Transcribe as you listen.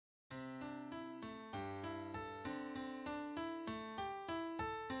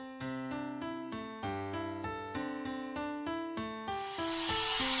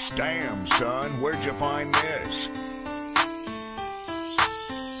Damn, son, where'd you find this?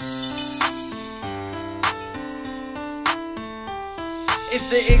 It's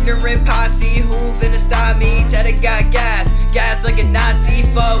the ignorant posse who finna stop me. Cheddar got gas, gas like a Nazi.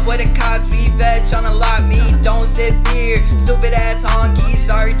 Fuck what the cops be fed, tryna lock me. Don't sip beer, stupid ass honky.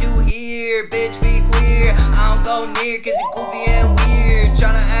 Sorry to hear, bitch be queer. I don't go near cause you goofy and weird.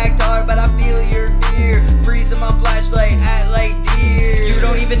 Tryna act hard but I feel your fear. Freezing my flashlight, act like deer. You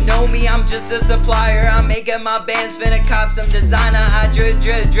don't even know me, I'm just a supplier. I'm making my bands, finna cop some designer. I drip,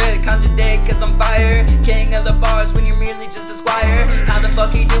 drip, drip, contradict cause I'm fire. King of the bars when you're merely just a squire. How the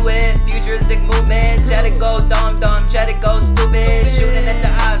fuck he do it? Futuristic movement. Chat it go dumb dumb, chat it go stupid. Shooting at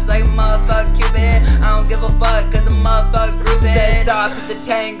the ops like a motherfucker Cupid. I don't give a fuck cause I'm motherfucker groovin'. Said stop at the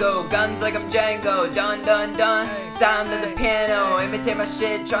tango, guns like I'm Django. Dun dun dun, sound of the piano. Imitate my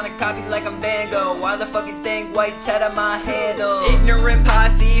shit, tryna copy like I'm Van Gogh. Why the fuck you think white cheddar my handle? Ignorant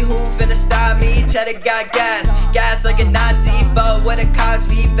posse, who finna stop me? Cheddar got gas, gas like a Nazi. But what the cops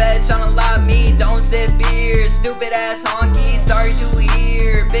be fed, tryna lock me. Don't sip beer, stupid ass honky. Sorry to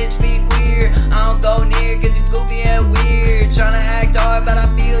hear, bitch be queer. I don't go near cause you goofy and weird. Tryna act hard but I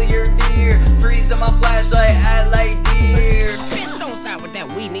feel your fear. Freeze on my flashlight, act like deer. Bitch, don't start with that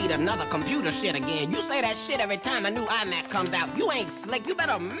we need another computer shit again. You say that shit every time a new iMac comes out. You ain't slick, you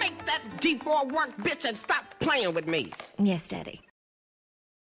better make that D4 work, bitch, and stop playing with me. Yes, Daddy.